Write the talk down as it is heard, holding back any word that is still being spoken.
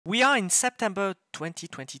We are in September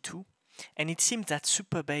 2022, and it seems that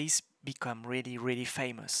Supabase become really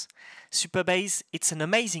famous. Supabase, it's an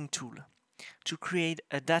amazing tool to create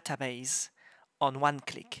a database on one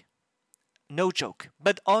click. No joke,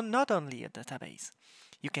 but not only a database.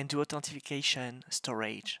 You can do authentication,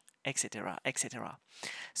 storage, etc., etc.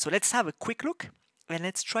 So let's have a quick look and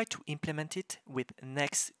let's try to implement it with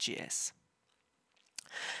Next.js.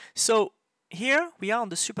 So here we are on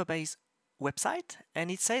the Supabase website, and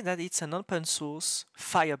it says that it's an open source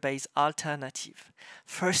Firebase alternative.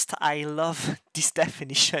 First, I love this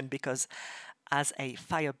definition because as a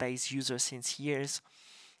Firebase user since years,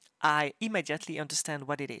 I immediately understand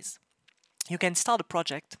what it is. You can start a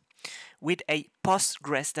project with a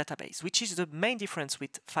Postgres database, which is the main difference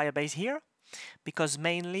with Firebase here, because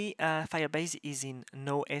mainly Firebase is in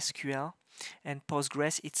NoSQL and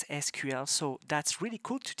Postgres it's SQL. So that's really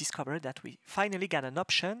cool to discover that we finally got an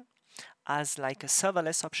option as like a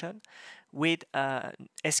serverless option with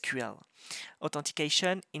SQL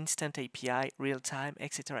authentication, instant API, real time,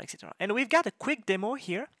 etc., etc. And we've got a quick demo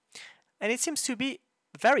here, and it seems to be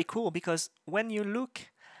very cool because when you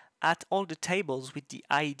look at all the tables with the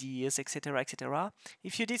IDs, etc., etc.,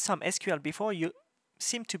 if you did some SQL before, you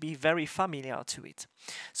seem to be very familiar to it.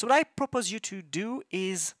 So what I propose you to do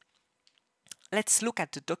is let's look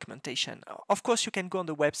at the documentation. Of course, you can go on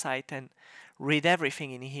the website and read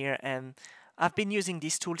everything in here, and I've been using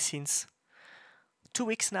this tool since 2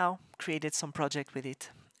 weeks now, created some project with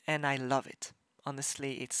it, and I love it.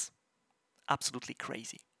 Honestly, it's absolutely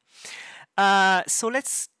crazy. So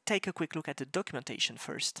let's take a quick look at the documentation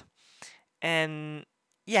first. And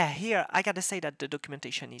yeah, here I gotta say that the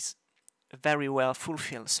documentation is very well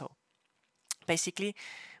fulfilled. So basically,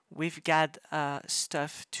 we've got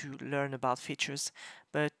stuff to learn about features,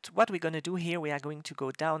 but what we're going to do here, we are going to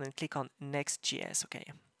go down and click on Next.js,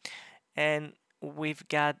 okay? And we've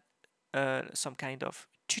got some kind of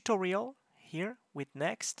tutorial here with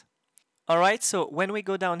Next. All right, so when we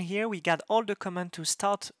go down here, we got all the commands to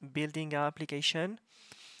start building our application.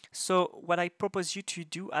 So what I propose you to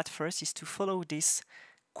do at first is to follow this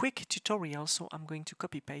quick tutorial. So I'm going to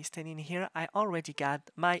copy paste, and in here I already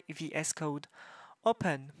got my VS Code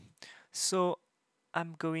open. So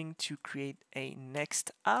I'm going to create a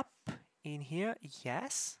next app in here.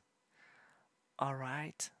 Yes. All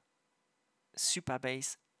right.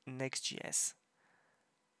 Supabase Next.js.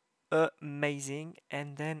 Amazing.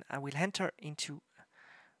 And then I will enter into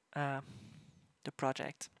the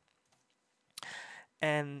project.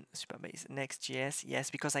 And Supabase Next.js. Yes,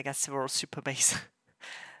 because I got several Supabase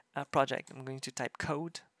projects. I'm going to type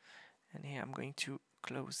code. And here I'm going to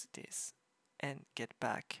close this and get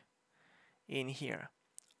back in here.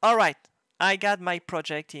 All right, I got my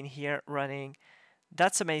project in here running.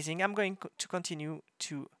 That's amazing. I'm going to continue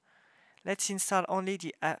to, let's install only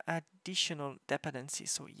the additional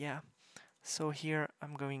dependencies. So yeah, so here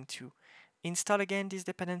I'm going to install again this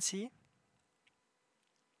dependency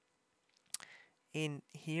in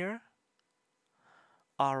here.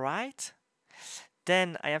 All right,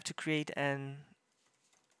 then I have to create an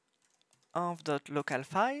auth.local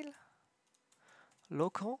file,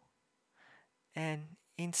 local, and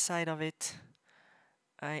inside of it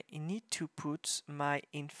I need to put my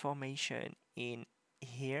information in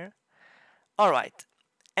here. All right,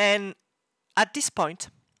 and at this point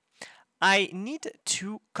I need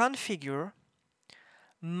to configure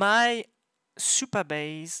my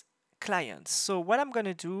Supabase client. So what I'm going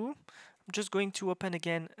to do, I'm just going to open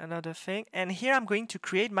again another thing, and here I'm going to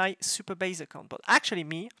create my Supabase account. But actually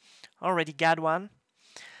me already got one,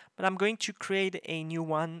 but I'm going to create a new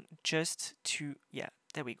one just to, yeah,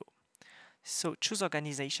 there we go. So choose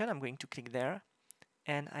organization, I'm going to click there,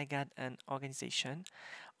 and I got an organization.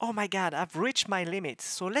 Oh my god, I've reached my limit.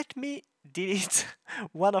 So let me delete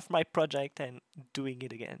one of my project and doing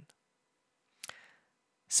it again.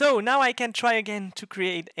 So now I can try again to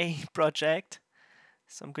create a project.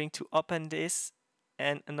 So I'm going to open this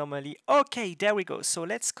and normally, okay, there we go. So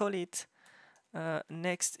let's call it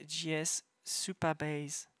Next.js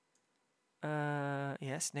Supabase.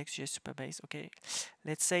 Yes, Next.js Supabase. Okay,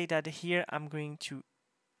 let's say that here I'm going to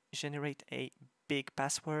generate a big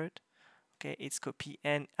password. Okay, it's copy,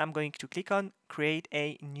 and I'm going to click on create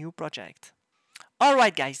a new project. All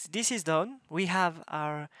right, guys, this is done. We have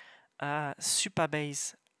our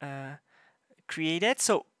Supabase created.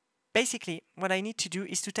 So basically, what I need to do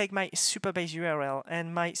is to take my Supabase URL,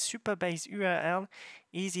 and my Supabase URL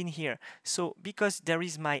is in here. So because there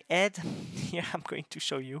is my head here, I'm going to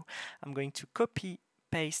show you. I'm going to copy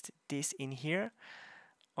paste this in here.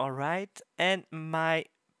 All right, and my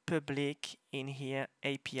public in here,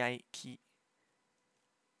 API key.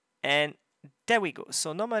 And There we go.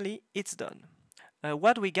 So normally it's done.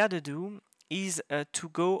 What we gotta do is to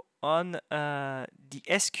go on the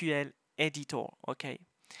SQL editor, okay?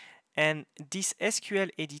 And this SQL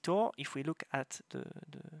editor, if we look at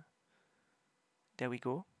there we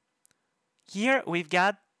go. Here we've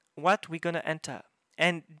got what we're gonna enter.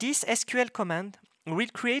 And this SQL command will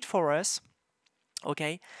create for us,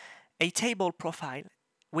 okay, a table profile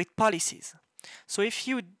with policies. So if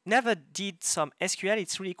you never did some SQL,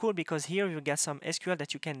 it's really cool because here you get some SQL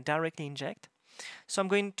that you can directly inject. So I'm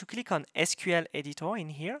going to click on SQL editor in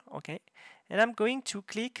here, okay, and I'm going to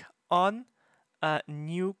click on a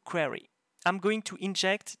new query. I'm going to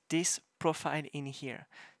inject this profile in here.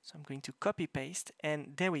 So I'm going to copy paste,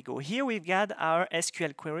 and there we go. Here we've got our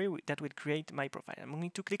SQL query that will create my profile. I'm going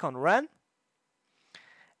to click on run,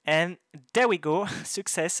 and there we go.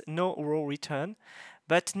 Success, no row return.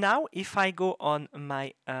 But now if I go on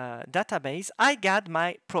my database, I got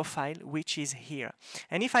my profile, which is here.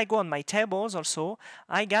 And if I go on my tables also,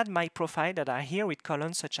 I got my profile that are here with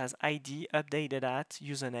columns such as ID, updated at,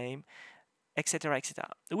 username, etc., etc.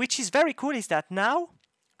 Which is very cool is that now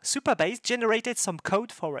Supabase generated some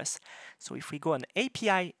code for us. So if we go on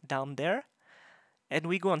API down there and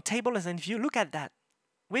we go on tables and view, look at that.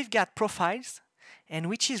 We've got profiles, and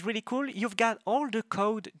which is really cool, you've got all the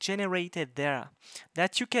code generated there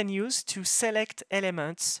that you can use to select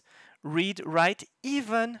elements, read, write,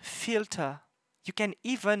 even filter. You can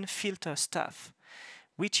even filter stuff,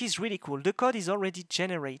 which is really cool. The code is already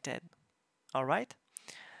generated. All right.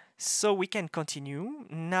 So we can continue.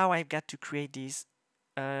 Now I've got to create this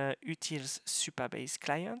utils Supabase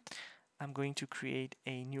client. I'm going to create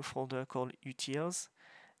a new folder called utils,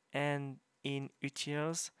 and in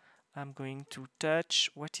utils I'm going to touch,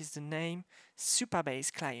 what is the name?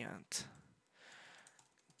 Supabase client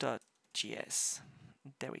 .js.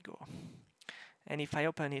 There we go. And if I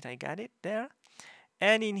open it, I got it there.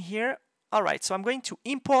 And in here, all right, so I'm going to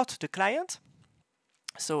import the client.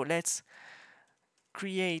 So let's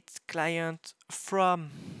create client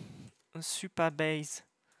from Supabase,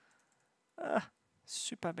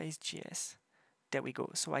 Supabase.js. There we go.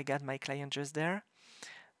 So I got my client just there.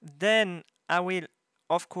 Then I will,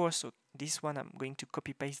 of course, so this one I'm going to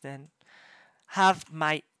copy paste, then have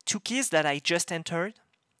my two keys that I just entered.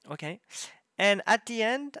 Okay. And at the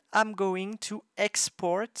end, I'm going to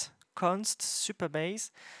export const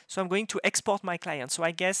Supabase. So I'm going to export my client. So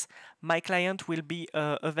I guess my client will be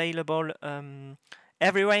available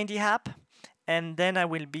everywhere in the app, and then I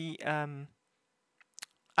will be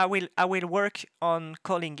I will work on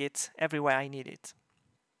calling it everywhere I need it.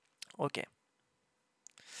 Okay.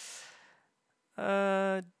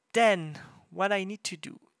 Then what I need to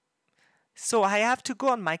do. So I have to go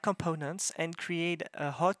on my components and create a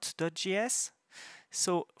hot.js.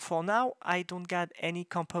 So for now, I don't got any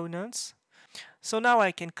components. So now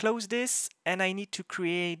I can close this, and I need to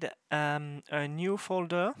create a new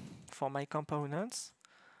folder for my components.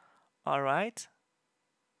 All right.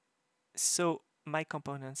 So my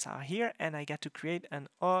components are here, and I got to create an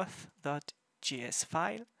auth.js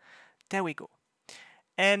file. There we go.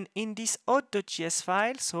 And in this auth.js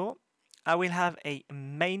file, so I will have a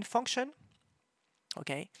main function.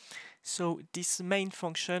 Okay, so this main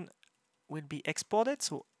function will be exported.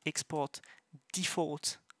 So export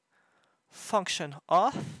default function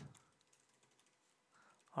auth.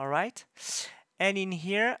 All right, and in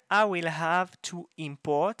here I will have to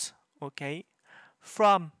import, okay,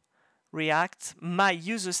 from React my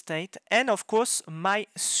user state and of course my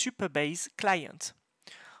Supabase client.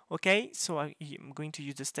 Okay, so I'm going to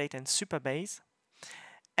use the state and Supabase,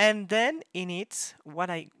 and then in it what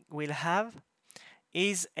I will have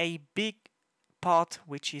is a big part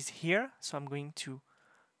which is here. So I'm going to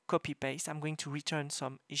copy paste. I'm going to return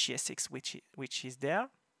some EGSX which is there.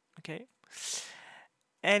 Okay,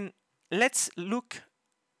 and let's look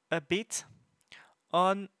a bit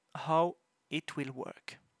on how it will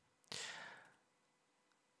work.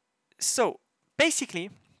 So basically,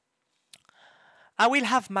 I will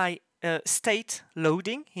have my state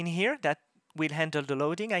loading in here that will handle the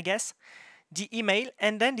loading, I guess, the email,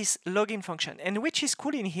 and then this login function. And which is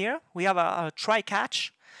cool in here, we have a try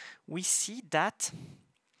catch. We see that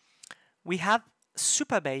we have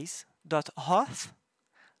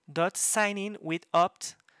supabase.auth.signin with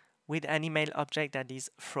opt with an email object that is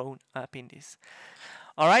thrown up in this.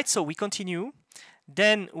 All right, so we continue.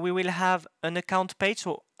 Then we will have an account page.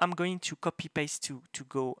 So I'm going to copy paste to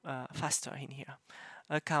go faster in here.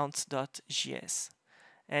 Account.js.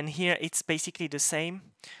 And here it's basically the same.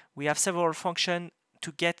 We have several functions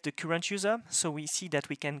to get the current user. So we see that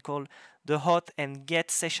we can call the hot and get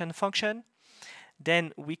session function.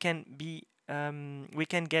 Then we can be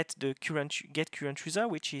get the current user,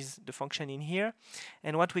 which is the function in here.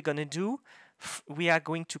 And what we're going to do, we are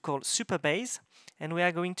going to call Supabase, and we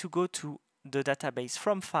are going to go to the database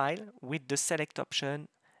from file with the select option,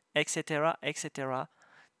 etc., etc.,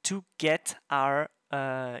 to get our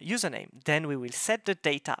username. Then we will set the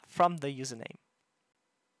data from the username.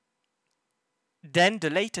 Then the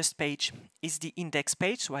latest page is the index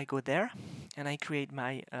page, so I go there and I create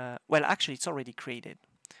my, well, actually it's already created,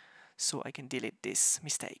 so I can delete this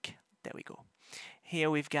mistake. There we go. Here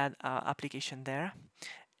we've got our application there,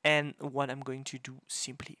 and what I'm going to do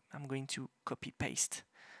simply, I'm going to copy paste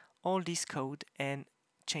all this code and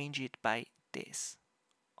change it by this.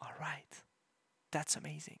 All right, that's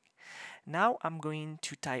amazing. Now I'm going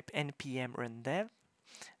to type npm run dev,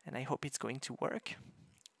 and I hope it's going to work.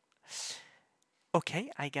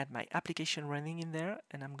 Okay, I got my application running in there,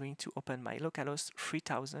 and I'm going to open my localhost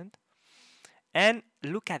 3000. And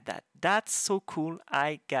look at that. That's so cool.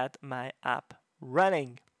 I got my app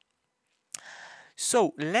running.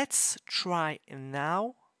 So let's try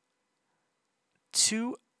now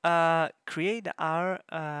to create our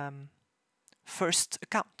first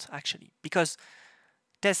account, actually, because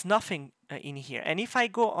there's nothing in here. And if I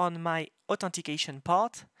go on my authentication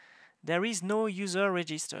part, there is no user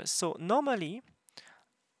register. So normally,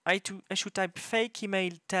 I should type fake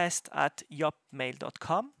email test at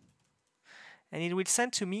yopmail.com, and it will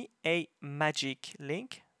send to me a magic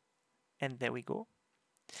link, and there we go.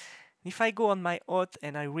 If I go on my auth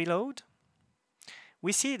and I reload,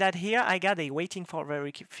 we see that here I got a waiting for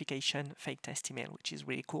verification fake test email, which is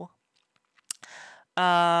really cool.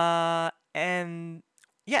 And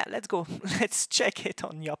yeah, let's go. Let's check it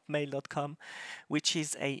on yopmail.com, which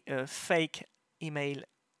is a fake email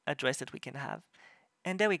address that we can have.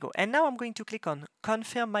 And there we go. And now I'm going to click on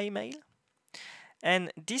confirm my email.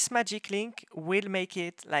 And this magic link will make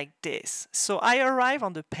it like this. So I arrive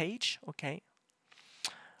on the page, okay,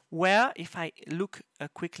 where if I look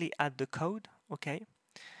quickly at the code, okay,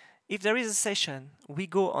 if there is a session, we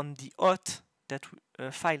go on the auth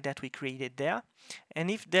file that we created there. And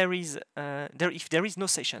if there is no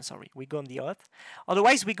session, sorry, we go on the auth.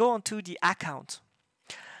 Otherwise, we go onto the account.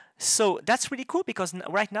 So that's really cool because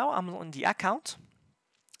right now I'm on the account.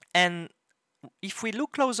 And if we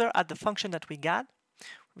look closer at the function that we got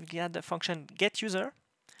the function getUser.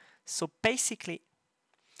 So basically,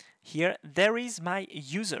 here there is my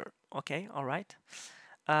user. Okay, all right.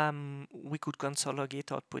 We could console log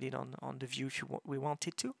it or put it on the view if we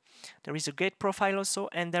wanted to. There is a get profile also,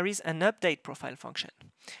 and there is an update profile function.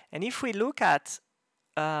 And if we look at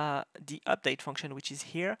the update function, which is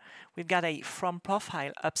here, we've got a from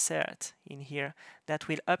profile upsert in here that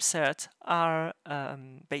will upsert our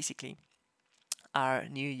basically our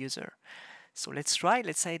new user. So let's try.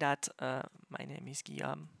 Let's say that my name is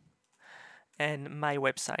Guillaume and my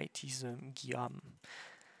website is Guillaume.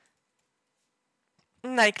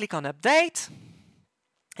 And I click on update,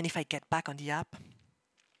 and if I get back on the app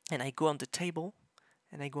and I go on the table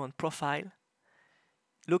and I go on profile,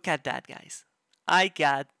 look at that, guys. I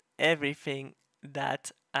got everything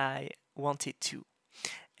that I wanted to.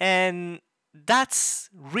 And that's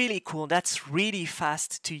really cool. That's really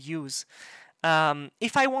fast to use.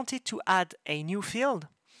 If I wanted to add a new field,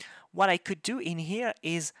 what I could do in here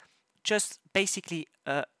is just basically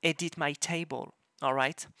edit my table. All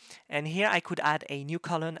right. And here I could add a new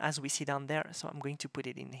column as we see down there. So I'm going to put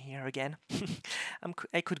it in here again.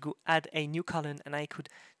 I could go add a new column and I could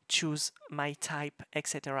choose my type,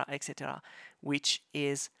 etc., etc., which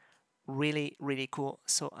is really, really cool.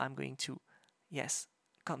 So I'm going to, yes,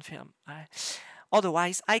 confirm.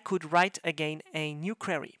 Otherwise, I could write again a new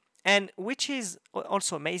query. And which is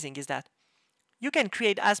also amazing is that you can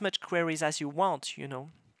create as much queries as you want, you know,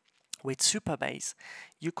 with Supabase.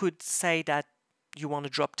 You could say that you want to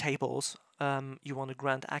drop tables, you want to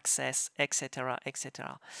grant access, etc.,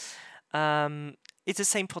 etc. It's the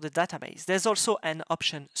same for the database. There's also an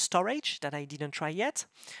option storage that I didn't try yet,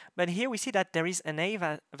 but here we see that there is an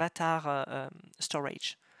avatar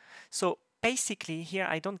storage. So basically here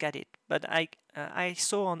I don't get it, but I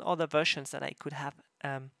saw on other versions that I could have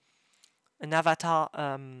an avatar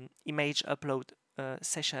image upload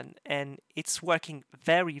session, and it's working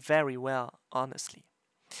very, very well, honestly.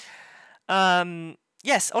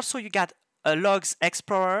 Yes, also you got a logs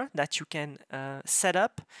explorer that you can set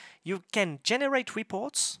up. You can generate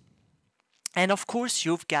reports, and of course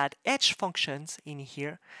you've got edge functions in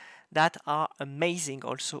here that are amazing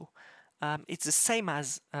also. It's the same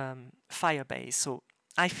as Firebase, so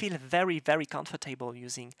I feel very, very comfortable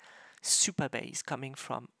using Supabase coming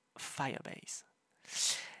from Firebase.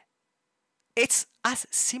 It's as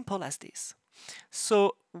simple as this.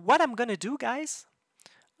 So what I'm going to do, guys,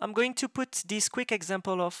 I'm going to put this quick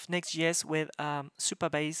example of Next.js with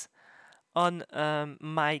Supabase on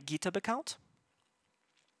my GitHub account,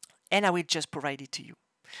 and I will just provide it to you.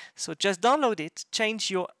 So just download it, change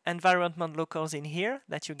your environment locals in here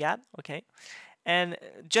that you got, okay, and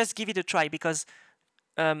just give it a try, because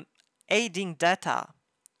adding data,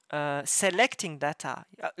 selecting data,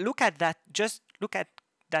 look at that, just look at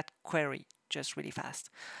that query just really fast.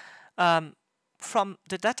 From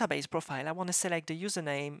the database profile, I want to select the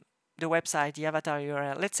username, the website, the avatar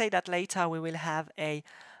URL. Let's say that later we will have a,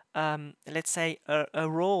 let's say a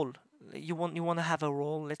role. You want to have a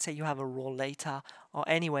role. Let's say you have a role later, or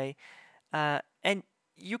anyway, and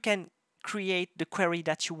you can create the query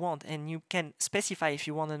that you want, and you can specify if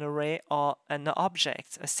you want an array or an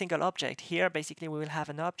object, a single object. Here, basically, we will have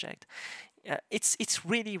an object. It's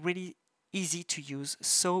really easy to use,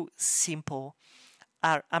 so simple.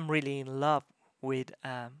 I'm really in love with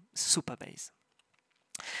Supabase.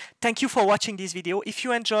 Thank you for watching this video. If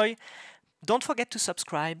you enjoy, don't forget to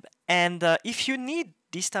subscribe, and if you need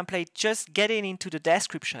this template, just get it into the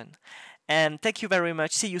description. And thank you very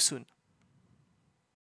much. See you soon.